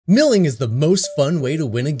Milling is the most fun way to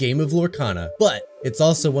win a game of Lorcana, but it's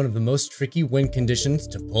also one of the most tricky win conditions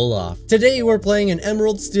to pull off. Today we're playing an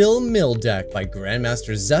Emerald Steel Mill deck by Grand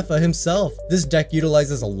Master Zefa himself. This deck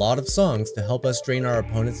utilizes a lot of songs to help us drain our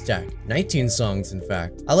opponent's deck. 19 songs, in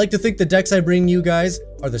fact. I like to think the decks I bring you guys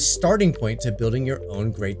are the starting point to building your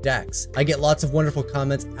own great decks. I get lots of wonderful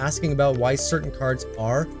comments asking about why certain cards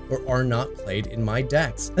are or are not played in my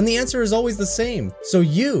decks, and the answer is always the same. So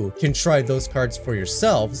you can try those cards for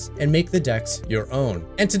yourselves and make the decks your own.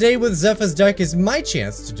 And today with Zefa's deck is my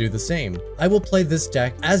chance to do the same. I will play this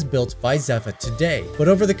deck as built by Zefa today, but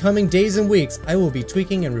over the coming days and weeks, I will be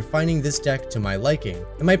tweaking and refining this deck to my liking.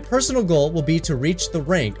 And my personal goal will be to reach the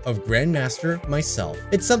rank of Grand Master myself.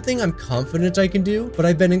 It's something I'm confident I can do, but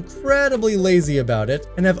I've been incredibly lazy about it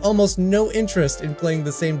and have almost no interest in playing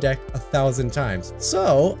the same deck 1,000 times.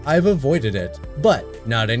 So I've avoided it, but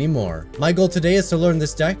not anymore. My goal today is to learn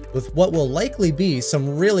this deck with what will likely be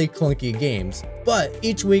some really clunky games, but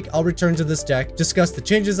each week I'll return to this deck, discuss the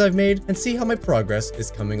changes I've made, and see how my progress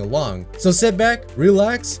is coming along. So sit back,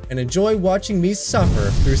 relax, and enjoy watching me suffer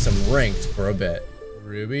through some ranked for a bit.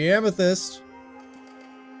 Ruby Amethyst.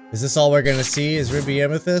 Is this all we're gonna see is Ruby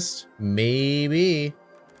Amethyst? Maybe.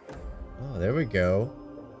 Oh, there we go.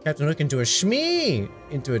 Captain Hook into a Shmee!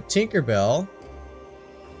 Into a Tinkerbell.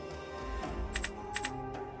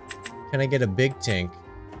 Can I get a big Tink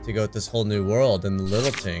to go with this whole new world and the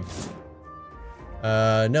little Tink?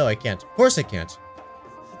 No, I can't. Of course I can't.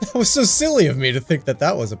 That was so silly of me to think that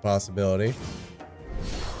that was a possibility.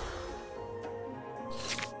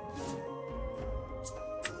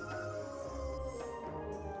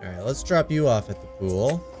 Alright, let's drop you off at the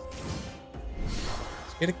pool.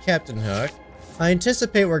 Let's get a Captain Hook. I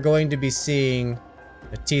anticipate we're going to be seeing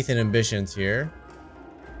a Teeth and Ambitions here.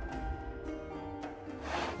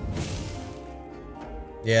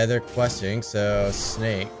 Yeah, they're questing, so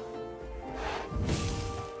Snake.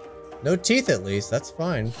 No teeth at least, that's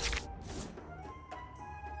fine.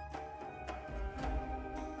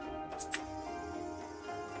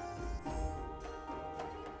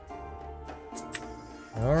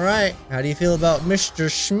 Alright, how do you feel about Mr.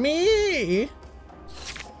 Shmee?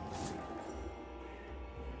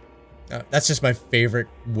 That's just my favorite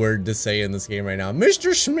word to say in this game right now.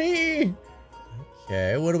 Mr. Shmee!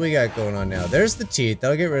 Okay, what do we got going on now? There's the teeth,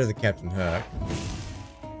 that'll get rid of the Captain Hook.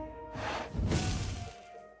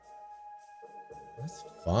 That's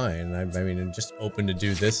fine, I mean, I'm just open to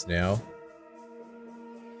do this now.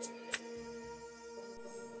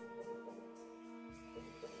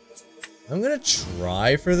 I'm gonna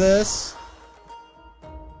try for this.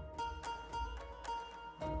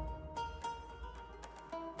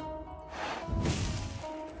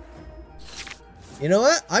 You know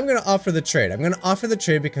what? I'm gonna offer the trade. I'm gonna offer the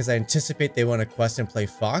trade because I anticipate they want to quest and play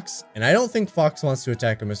Fox, and I don't think Fox wants to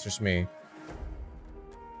attack a Mr. Shmee.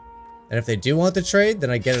 And if they do want the trade,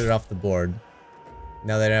 then I get it off the board.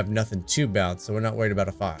 Now they have nothing to bounce, so we're not worried about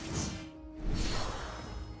a Fox.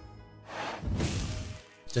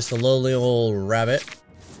 Just a lowly old rabbit.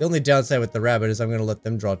 The only downside with the rabbit is I'm gonna let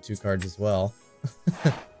them draw 2 cards as well.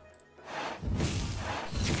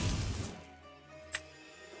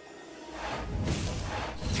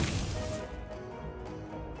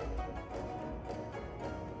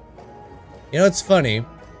 You know, it's funny.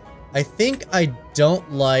 I think I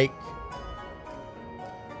don't like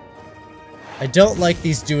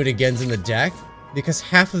these do-it-agains in the deck because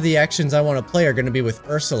half of the actions I want to play are going to be with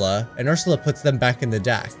Ursula, and Ursula puts them back in the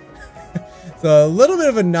deck. So a little bit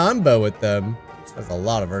of a non-bow with them. That's a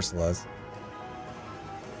lot of Ursulas.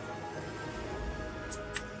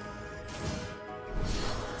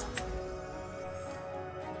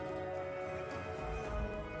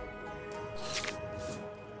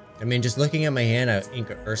 I mean, just looking at my hand, I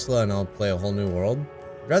ink Ursula and I'll play a whole new world.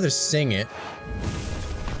 I'd rather sing it.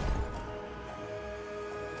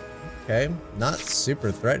 Okay, not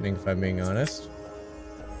super threatening if I'm being honest.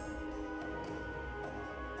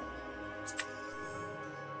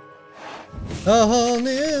 A whole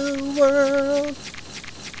new world.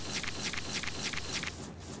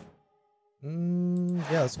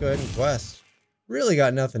 Yeah, let's go ahead and quest. Really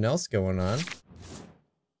got nothing else going on.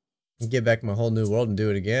 Get back my whole new world and do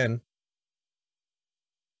it again.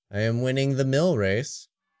 I am winning the mill race.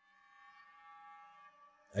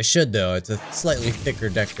 I should though, it's a slightly thicker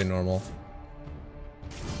deck than normal.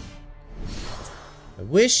 I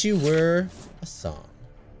wish you were a song.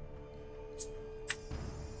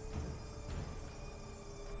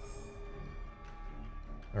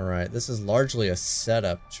 Alright, this is largely a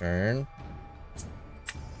setup turn.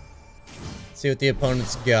 Let's see what the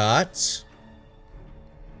opponent's got.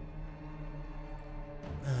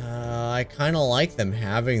 I kind of like them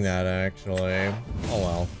having that, actually. Oh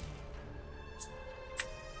well.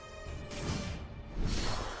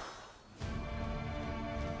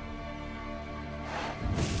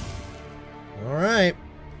 Alright.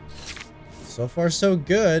 So far, so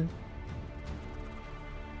good.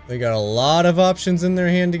 They got a lot of options in their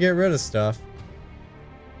hand to get rid of stuff.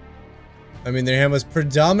 I mean, their hand was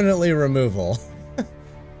predominantly removal.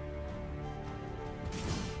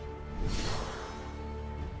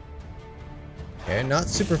 Okay, not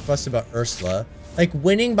super fussed about Ursula. Like,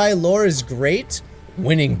 winning by lore is great.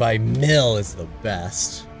 Winning by mill is the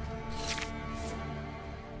best.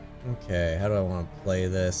 Okay, how do I want to play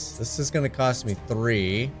this? This is going to cost me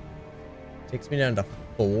 3. Takes me down to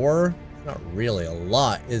 4. It's not really a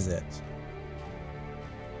lot, is it?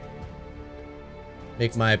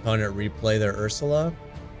 Make my opponent replay their Ursula.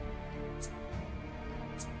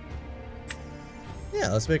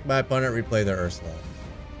 Yeah, let's make my opponent replay their Ursula.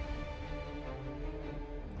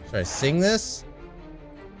 Should I sing this?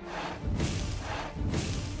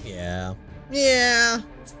 Yeah. Yeah.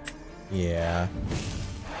 Yeah.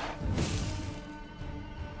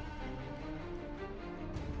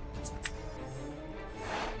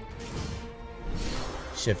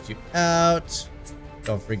 Shift you out.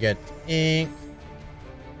 Don't forget ink.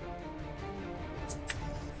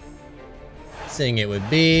 Sing it with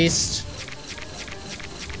Beast.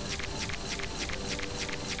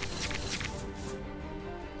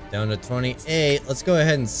 Down to 28. Let's go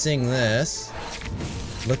ahead and sing this.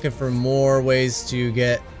 Looking for more ways to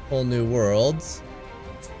get whole new worlds.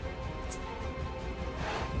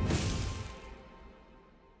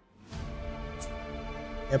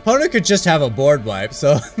 The opponent could just have a board wipe,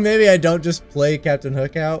 so maybe I don't just play Captain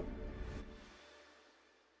Hook out.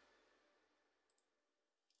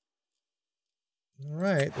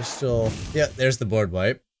 Alright, there's still... Yeah, there's the board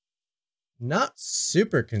wipe. Not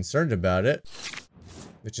super concerned about it.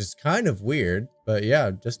 Which is kind of weird, but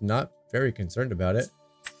yeah, just not very concerned about it.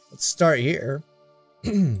 Let's start here.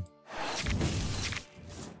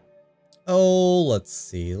 Oh, let's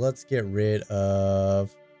see. Let's get rid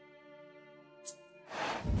of...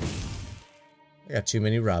 I got too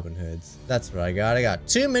many Robin Hoods. That's what I got. I got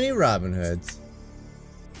too many Robin Hoods.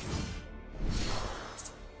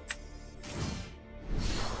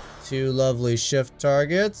 Two lovely shift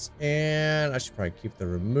targets, and I should probably keep the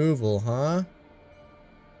removal, huh?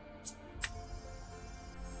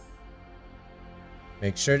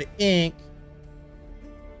 Make sure to ink.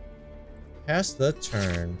 Pass the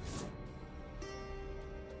turn.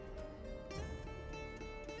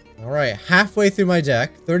 Alright, halfway through my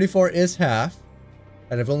deck. 34 is half.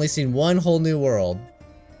 And I've only seen one whole new world.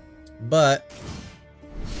 But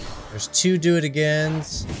there's 2 Do It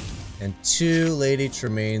Agains and 2 Lady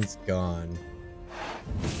Tremaines gone.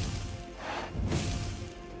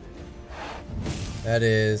 That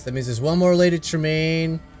means there's 1 more Lady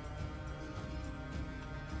Tremaine.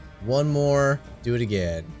 1 more Do It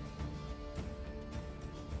Again.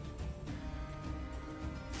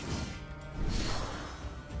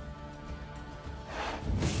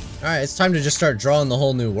 Alright, it's time to just start drawing the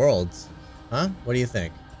whole new worlds. Huh? What do you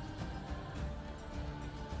think?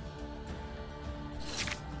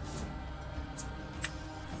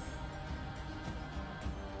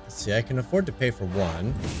 Let's see, I can afford to pay for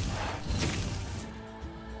 1.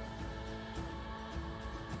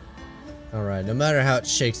 Alright, no matter how it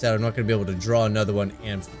shakes out, I'm not going to be able to draw another one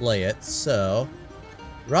and play it, so...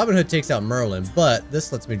 Robin Hood takes out Merlin, but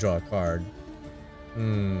this lets me draw a card.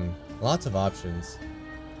 Lots of options.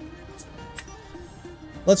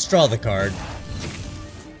 Let's draw the card.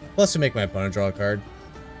 Plus to make my opponent draw a card.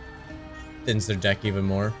 Thins their deck even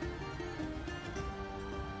more.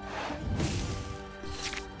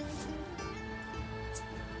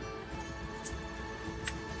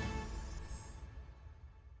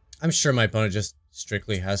 I'm sure my opponent just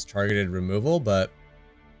strictly has targeted removal, but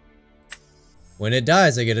when it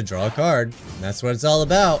dies, I get to draw a card. And that's what it's all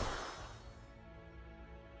about.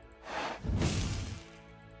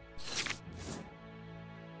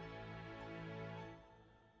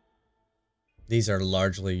 These are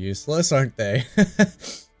largely useless, aren't they?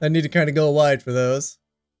 I need to kind of go wide for those.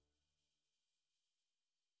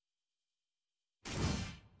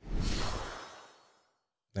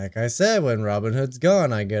 Like I said, when Robin Hood's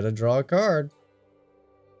gone, I get to draw a card.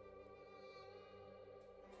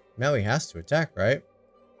 Maui has to attack, right?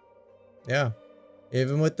 Yeah.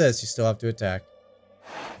 Even with this, you still have to attack.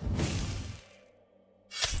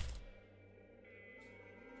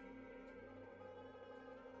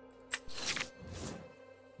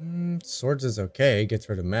 Swords is okay. Gets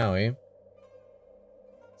rid of Maui.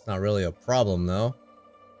 It's not really a problem, though.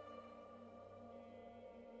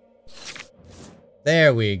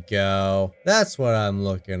 There we go. That's what I'm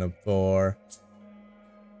looking for.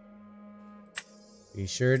 Be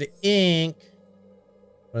sure to ink.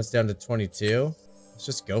 When it's down to 22, let's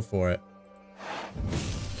just go for it.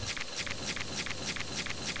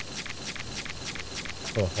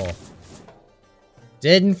 Oh.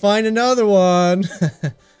 Didn't find another one.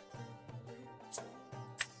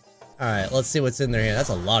 Alright, let's see what's in there here. That's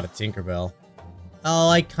a lot of Tinkerbell. Oh,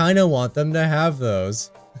 I kind of want them to have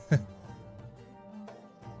those.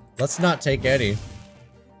 Let's not take any.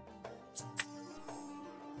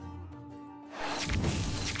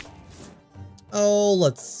 Oh,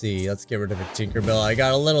 let's see. Let's get rid of a Tinkerbell. I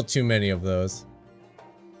got a little too many of those.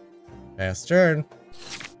 Fast turn.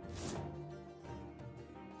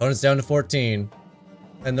 Opponent's down to 14.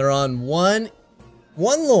 And they're on one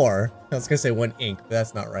lore. I was gonna say one ink, but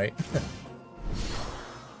that's not right.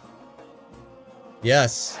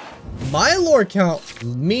 Yes. My lore count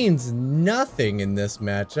means nothing in this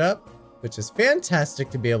matchup, which is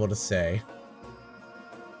fantastic to be able to say.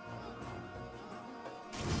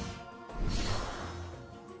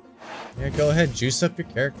 Yeah, go ahead, juice up your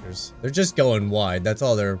characters. They're just going wide. That's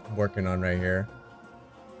all they're working on right here.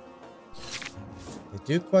 They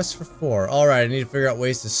do quest for 4. Alright, I need to figure out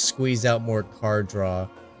ways to squeeze out more card draw.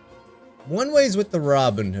 One way is with the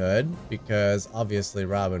Robin Hood, because obviously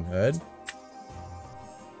Robin Hood.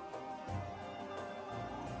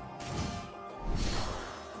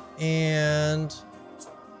 And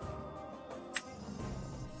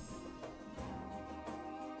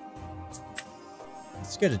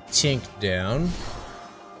let's get a Tink down.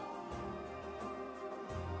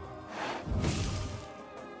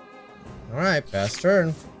 Alright, fast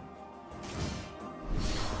turn.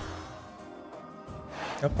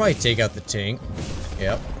 I'll probably take out the Tink.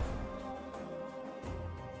 Yep.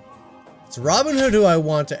 It's Robin Hood who I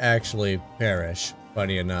want to actually perish,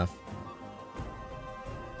 funny enough.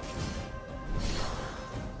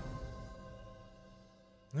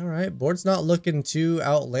 Alright, board's not looking too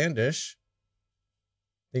outlandish.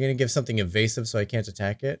 They're gonna give something evasive so I can't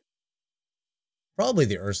attack it. Probably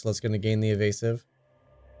the Ursula's gonna gain the evasive.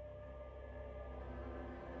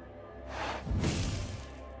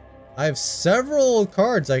 I have several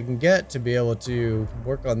cards I can get to be able to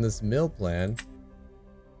work on this mill plan.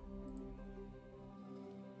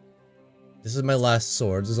 This is my last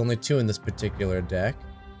swords. There's only 2 in this particular deck.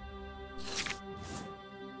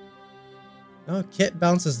 Oh, Kit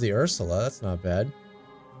bounces the Ursula. That's not bad.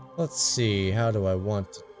 Let's see. How do I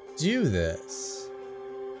want to do this?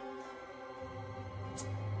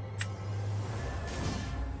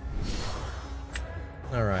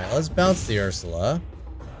 Alright, let's bounce the Ursula.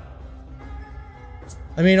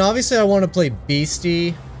 I mean, obviously I want to play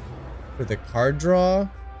Beastie for the card draw.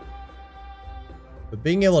 But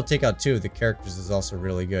being able to take out 2 of the characters is also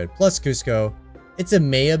really good. Plus Cusco, it's a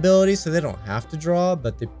May ability, so they don't have to draw,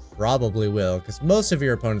 but they probably will, because most of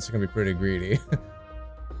your opponents are going to be pretty greedy.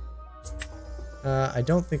 I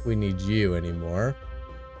don't think we need you anymore.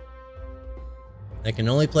 I can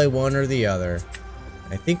only play one or the other.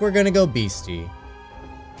 I think we're going to go Beastie.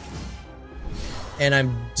 And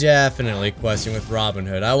I'm definitely questing with Robin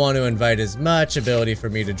Hood. I want to invite as much ability for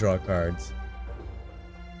me to draw cards.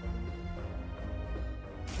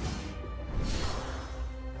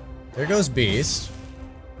 There goes Beast.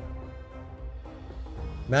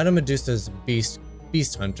 Madame Medusa's Beast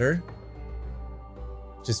Hunter.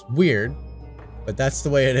 Just weird, but that's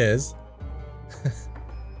the way it is.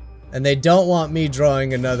 And they don't want me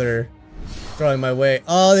drawing my way.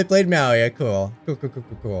 Oh, they played Maui. Yeah, cool.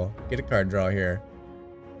 Cool. Get a card draw here.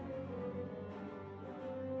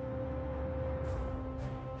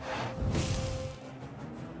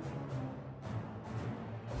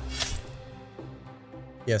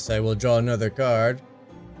 Yes, I will draw another card.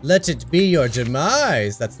 Let it be your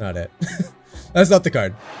demise. That's not it. That's not the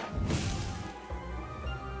card.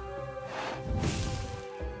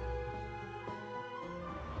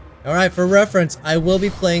 Alright, for reference, I will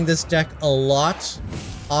be playing this deck a lot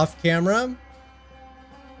off camera.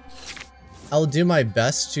 I'll do my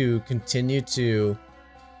best to continue to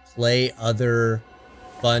play other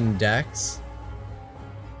fun decks.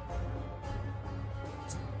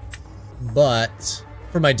 But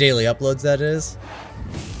for my daily uploads, that is.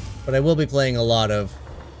 But I will be playing a lot of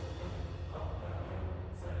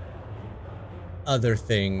other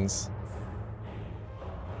things.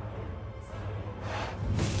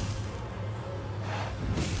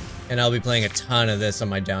 And I'll be playing a ton of this on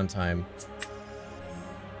my downtime.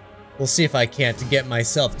 We'll see if I can't get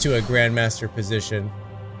myself to a Grand Master position.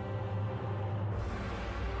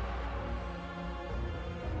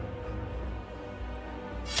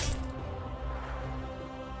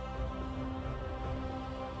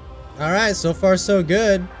 Alright, so far so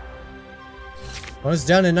good. When it's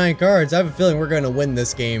down to 9 cards, I have a feeling we're going to win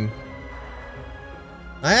this game.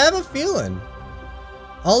 I have a feeling.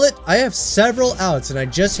 I have several outs, and I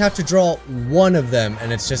just have to draw one of them,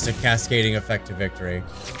 and it's just a cascading effect to victory.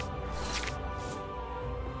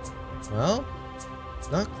 Well,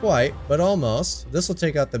 not quite, but almost. This will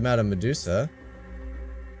take out the Madame Medusa.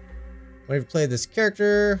 When you play this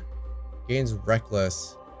character, gains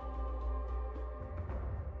Reckless.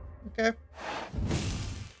 Okay.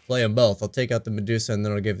 Play them both. I'll take out the Medusa, and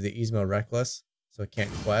then I'll give the Yzma Reckless, so it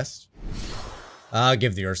can't quest. I'll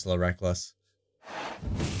give the Ursula Reckless.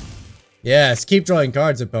 Yes, keep drawing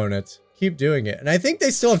cards, opponent. Keep doing it. And I think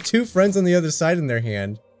they still have 2 friends on the other side in their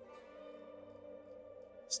hand.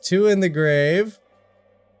 There's 2 in the grave.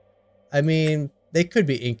 I mean, they could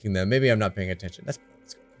be inking them. Maybe I'm not paying attention. That's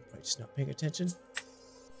probably just not paying attention.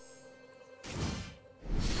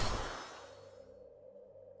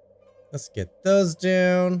 Let's get those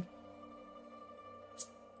down.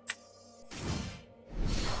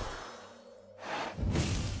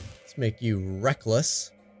 Let's make you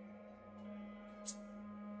Reckless.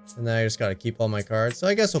 And then I just gotta keep all my cards. So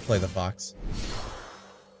I guess we'll play the Fox.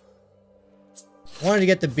 I wanted to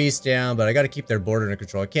get the Beast down, but I gotta keep their board under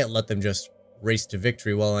control. I can't let them just race to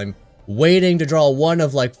victory while I'm waiting to draw one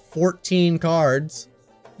of like 14 cards.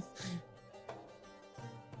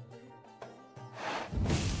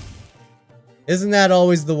 Isn't that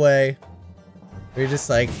always the way? Where you're just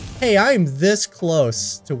like, hey, I'm this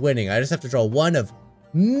close to winning. I just have to draw one of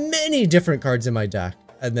many different cards in my deck.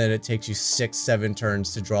 And then it takes you 6, 7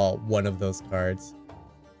 turns to draw one of those cards.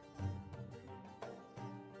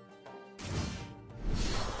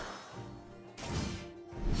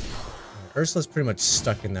 Ursula's pretty much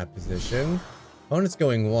stuck in that position. Opponent's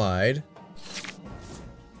going wide.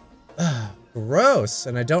 Gross.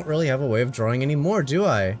 And I don't really have a way of drawing any more, do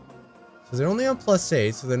I? So they're only on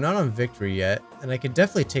 +8, so they're not on victory yet. And I could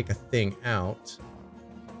definitely take a thing out.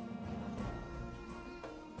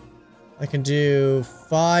 I can do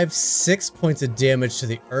 5, 6 points of damage to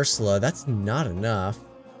the Ursula. That's not enough.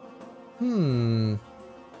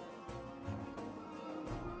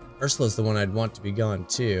 Ursula's the one I'd want to be gone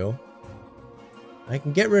too. I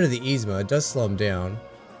can get rid of the Yzma. It does slow him down.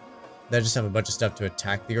 Then I just have a bunch of stuff to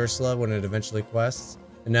attack the Ursula when it eventually quests.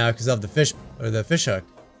 And now, because of the fish hook,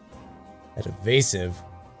 that evasive.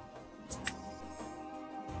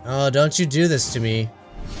 Oh, don't you do this to me.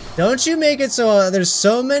 Don't you make it so there's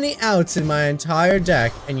so many outs in my entire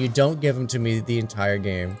deck and you don't give them to me the entire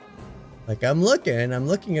game. Like, I'm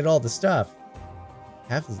looking at all the stuff.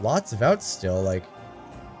 I have lots of outs still, like...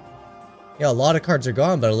 Yeah, a lot of cards are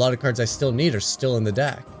gone, but a lot of cards I still need are still in the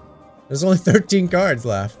deck. There's only 13 cards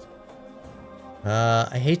left.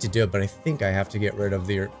 I hate to do it, but I think I have to get rid of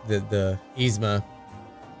the Yzma.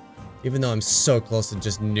 Even though I'm so close to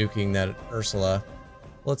just nuking that Ursula.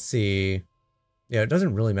 Let's see... Yeah, it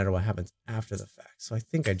doesn't really matter what happens after the fact, so I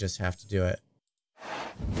think I just have to do it.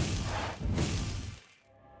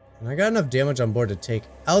 And I got enough damage on board to take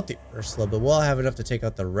out the Ursula, but will I have enough to take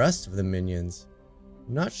out the rest of the minions?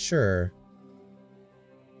 I'm not sure.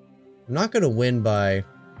 I'm not going to win by...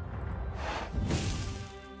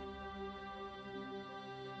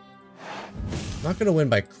 I'm not going to win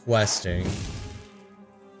by questing.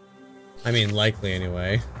 I mean, likely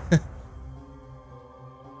anyway.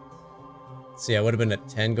 So yeah, I would have been at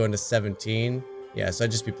 10 going to 17. Yeah, so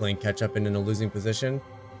I'd just be playing catch up and in a losing position.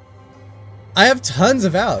 I have tons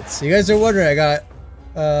of outs. You guys are wondering, I got...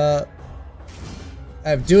 I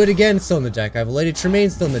have Do It Again still in the deck. I have Lady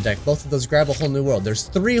Tremaine still in the deck. Both of those grab a whole new world. There's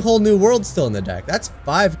 3 whole new worlds still in the deck. That's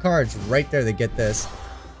 5 cards right there that get this.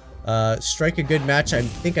 Strike a Good Match. I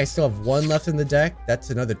think I still have 1 left in the deck.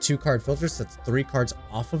 That's another 2 card filter, so that's 3 cards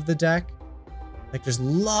off of the deck. Like, there's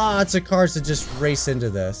lots of cards to just race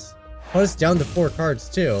into this. Oh, it's down to 4 cards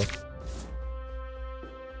too.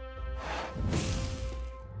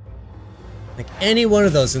 Like, any one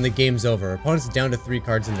of those and the game's over. Opponent's down to 3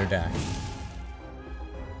 cards in their deck.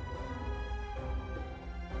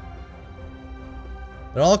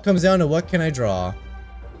 It all comes down to what can I draw.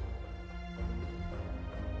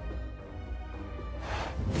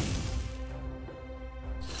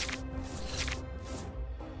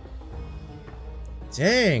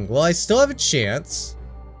 Dang, well, I still have a chance.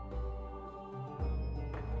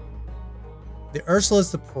 The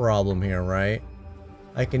Ursula's the problem here, right?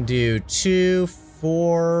 I can do 2,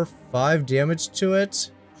 4, 5 damage to it.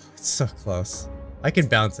 It's so close. I can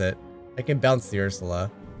bounce it. I can bounce the Ursula.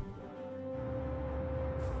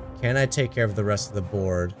 Can I take care of the rest of the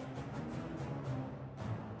board?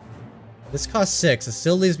 This costs 6. It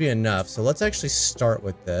still leaves me enough, so let's actually start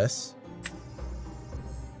with this.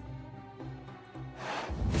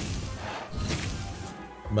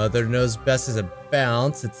 Mother Knows Best is a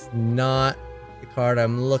bounce. It's not the card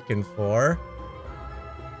I'm looking for.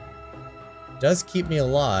 Does keep me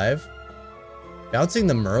alive. Bouncing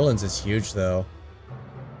the Merlins is huge, though.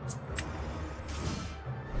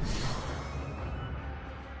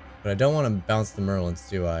 But I don't want to bounce the Merlins,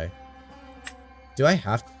 do I? Do I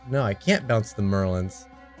have to? No, I can't bounce the Merlins.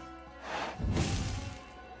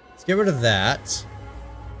 Let's get rid of that.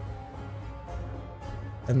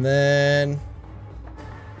 And then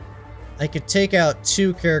I could take out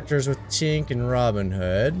 2 characters with Tink and Robin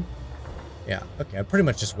Hood. Yeah, okay, I'm pretty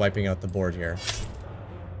much just wiping out the board here.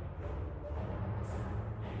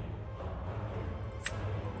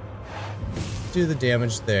 Do the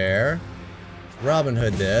damage there. Let's Robin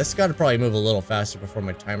Hood this. Gotta probably move a little faster before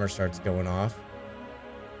my timer starts going off.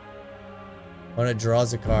 When it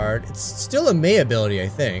draws a card. It's still a May ability, I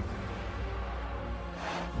think.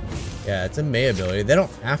 Yeah, it's a May ability. They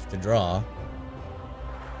don't have to draw.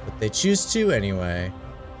 But they choose to anyway.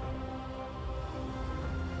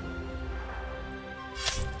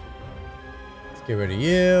 Let's get rid of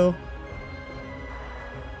you.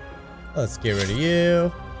 Let's get rid of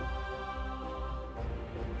you.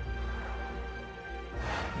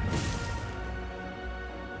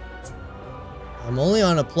 I'm only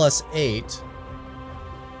on a +8.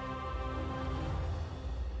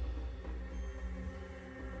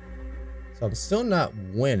 So I'm still not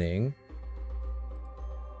winning.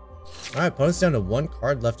 Alright, opponent's down to 1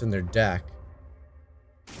 card left in their deck.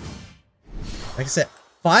 Like I said,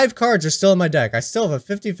 5 cards are still in my deck. I still have a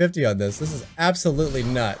 50-50 on this. This is absolutely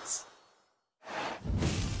nuts.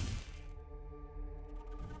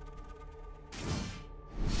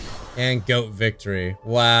 And GOAT victory.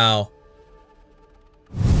 Wow.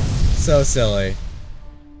 So silly.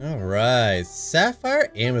 Alright,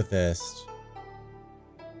 Sapphire Amethyst.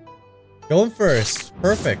 Going first.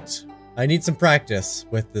 Perfect. I need some practice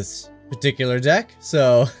with this particular deck,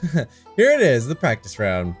 so here it is, the practice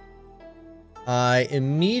round. I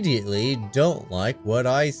immediately don't like what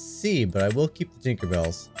I see, but I will keep the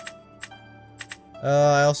Tinkerbells.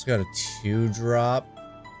 I also got a 2-drop.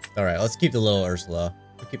 Alright, let's keep the little Ursula.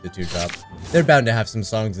 I'll keep the 2-drop. They're bound to have some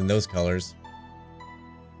songs in those colors.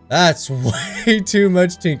 That's way too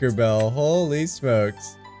much Tinkerbell. Holy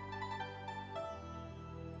smokes.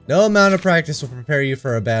 No amount of practice will prepare you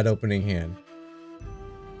for a bad opening hand.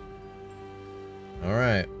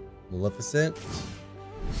 Alright. Maleficent.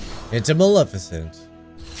 Into Maleficent.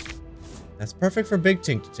 That's perfect for Big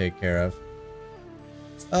Tink to take care of.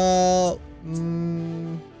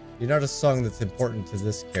 You're not a song that's important to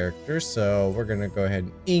this character, so we're gonna go ahead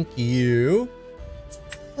and ink you.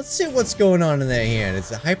 Let's see what's going on in that hand.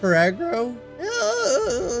 Is it hyper aggro?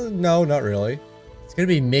 No, not really. It's gonna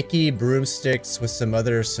be Mickey broomsticks with some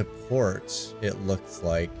other support, it looks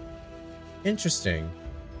like. Interesting.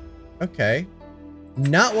 Okay.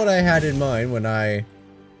 Not what I had in mind when I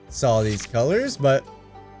saw these colors, but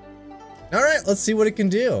alright, let's see what it can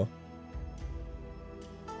do.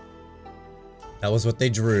 That was what they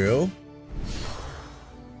drew.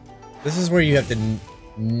 This is where you have to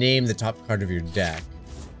name the top card of your deck.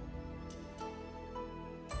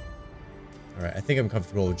 Alright, I think I'm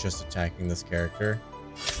comfortable with just attacking this character.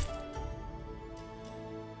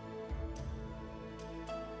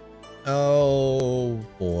 Oh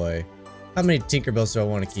boy. How many Tinkerbells do I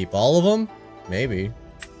want to keep? All of them? Maybe.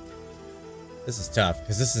 This is tough,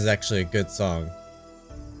 because this is actually a good song.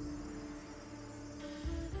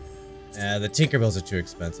 The Tinkerbells are too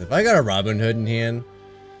expensive. I got a Robin Hood in hand.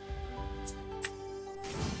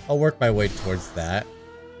 I'll work my way towards that.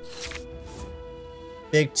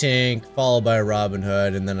 Big Tink, followed by a Robin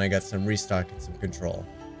Hood, and then I got some restock and some control.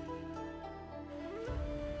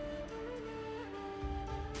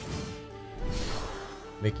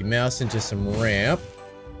 Mickey Mouse into some ramp.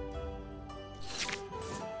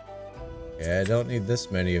 Okay, I don't need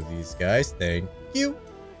this many of these guys. Thank you.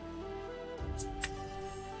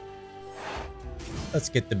 Let's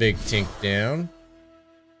get the Big Tink down.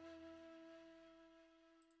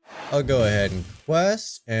 I'll go ahead and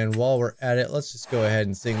quest, and while we're at it, let's just go ahead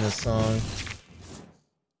and sing this song.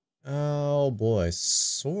 Oh boy,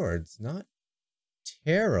 swords, not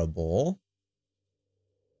terrible.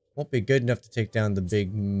 Won't be good enough to take down the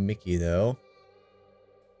big Mickey though.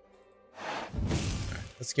 Alright,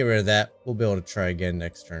 let's get rid of that. We'll be able to try again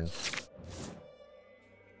next turn.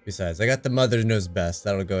 Besides, I got the Mother Knows Best.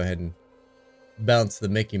 That'll go ahead and bounce the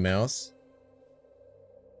Mickey Mouse.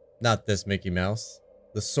 Not this Mickey Mouse.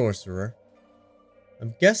 The Sorcerer.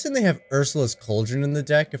 I'm guessing they have Ursula's Cauldron in the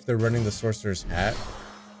deck if they're running the Sorcerer's Hat.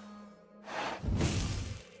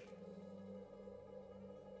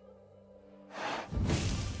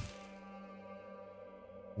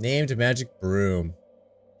 Named Magic Broom.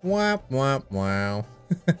 Womp womp wow.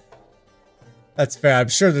 That's fair. I'm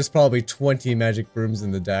sure there's probably 20 Magic Brooms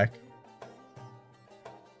in the deck.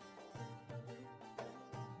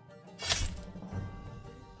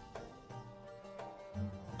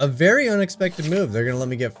 A very unexpected move. They're gonna let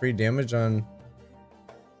me get free damage on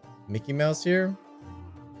Mickey Mouse here?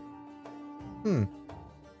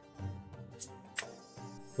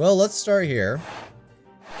 Well, let's start here.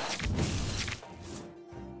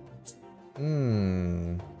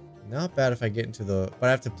 Not bad if I get into the... But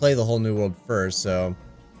I have to play the whole new world first, so...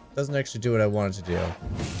 It doesn't actually do what I want it to do.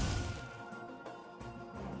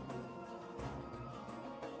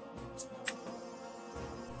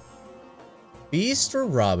 Beast or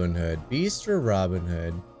Robin Hood? Beast or Robin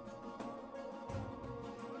Hood?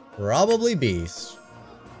 Probably Beast.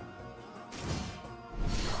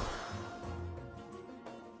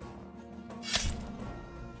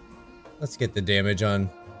 Let's get the damage on.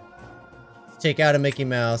 Let's take out a Mickey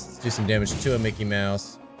Mouse. Let's do some damage to a Mickey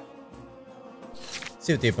Mouse.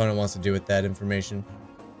 See what the opponent wants to do with that information.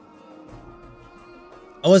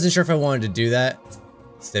 I wasn't sure if I wanted to do that.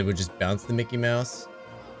 Instead, we just bounce the Mickey Mouse.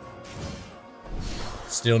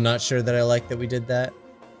 Still not sure that I like that we did that.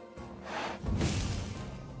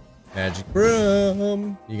 Magic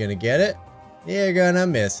Broom. You gonna get it? You're gonna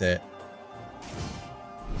miss it.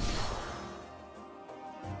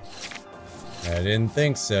 I didn't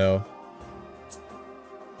think so.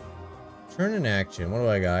 Turn in action. What do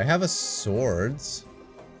I got? I have a swords.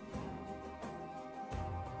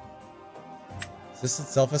 Is this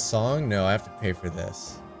itself a song? No, I have to pay for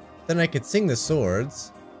this. Then I could sing the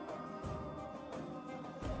swords.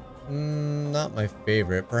 Not my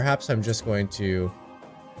favorite. Perhaps I'm just going to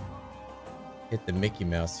hit the Mickey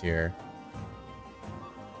Mouse here.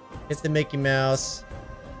 Hit the Mickey Mouse.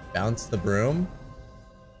 Bounce the broom.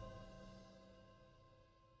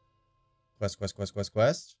 Quest, quest, quest, quest,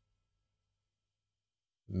 quest.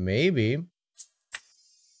 Maybe. I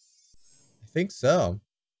think so.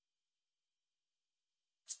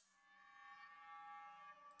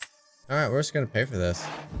 Alright, we're just gonna pay for this.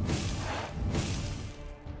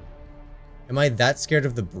 Am I that scared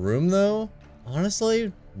of the broom, though?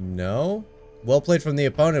 Honestly, no. Well played from the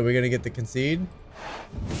opponent. We're gonna get the concede.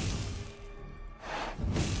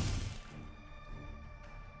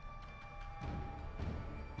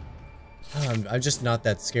 I'm just not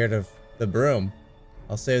that scared of the broom.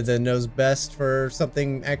 I'll save the knows best for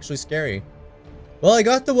something actually scary. Well, I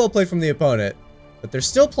got the well played from the opponent, but they're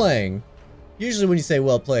still playing. Usually when you say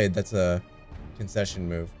well played, that's a concession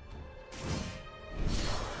move.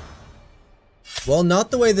 Well,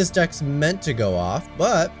 not the way this deck's meant to go off,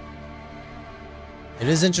 but it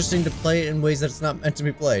is interesting to play it in ways that it's not meant to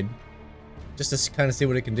be played. Just to kind of see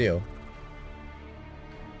what it can do.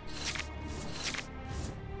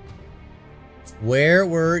 Where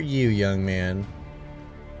were you, young man?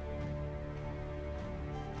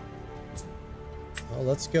 Well,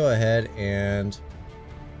 let's go ahead and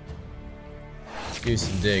do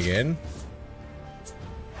some digging.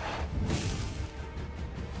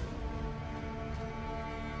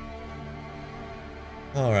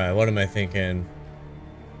 Alright, what am I thinking?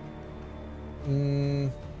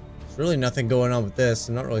 There's really nothing going on with this.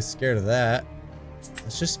 I'm not really scared of that.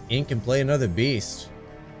 Let's just ink and play another beast.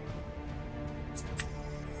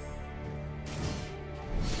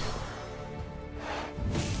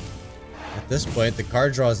 At this point, the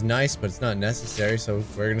card draw is nice, but it's not necessary, so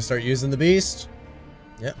we're gonna start using the beast.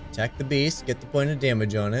 Yep, attack the beast, get the point of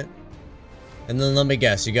damage on it. And then let me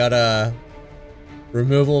guess, you got a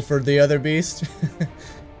removal for the other beast?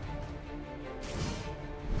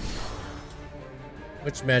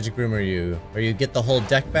 Which magic room are you? Or you get the whole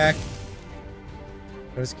deck back?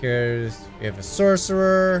 Those cares? We have a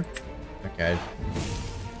sorcerer. Okay.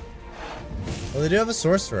 Well, they do have a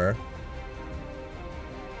sorcerer.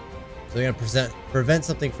 So they're gonna prevent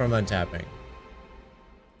something from untapping.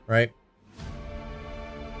 Right?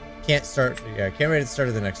 Can't start, yeah, can't ready to start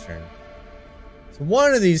at the next turn. So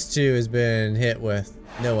one of these two has been hit with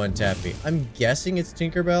no untapping. I'm guessing it's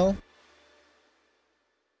Tinkerbell.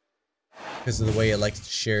 Because of the way it likes to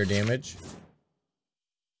share damage.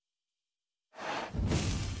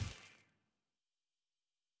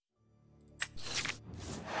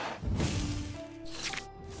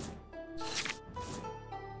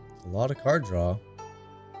 A lot of card draw.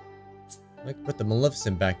 I can put the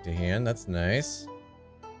Maleficent back to hand. That's nice.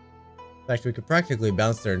 In fact, we could practically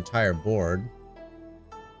bounce their entire board.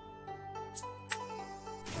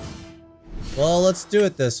 Well, let's do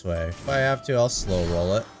it this way. If I have to, I'll slow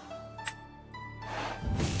roll it.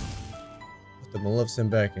 Put the Maleficent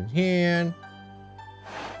back in hand.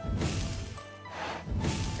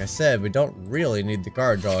 Like I said, we don't really need the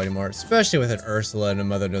card draw anymore, especially with an Ursula and a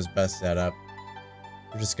Mother Knows Best setup.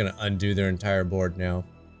 We're just gonna undo their entire board now.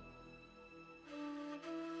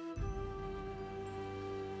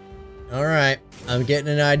 Alright, I'm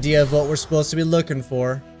getting an idea of what we're supposed to be looking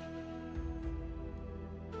for.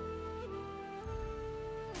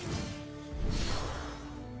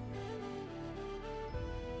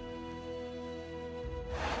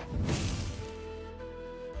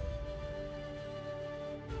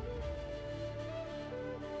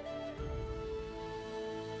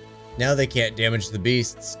 Now they can't damage the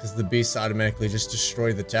beasts, because the beasts automatically just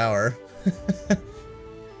destroy the tower.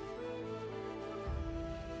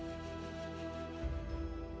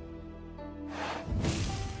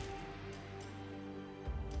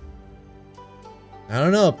 I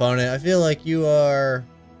don't know, opponent. I feel like you are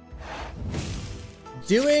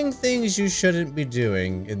doing things you shouldn't be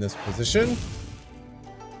doing in this position.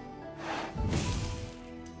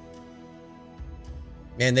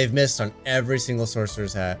 Man, they've missed on every single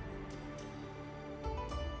sorcerer's hat.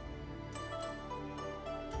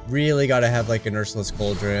 Really gotta have like an Ursula's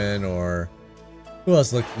Cauldron, or who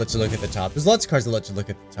else lets you look at the top? There's lots of cards that let you look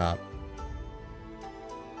at the top.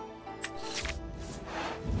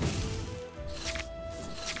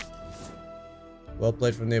 Well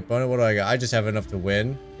played from the opponent. What do I got? I just have enough to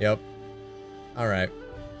win. Yep. Alright.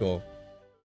 Cool.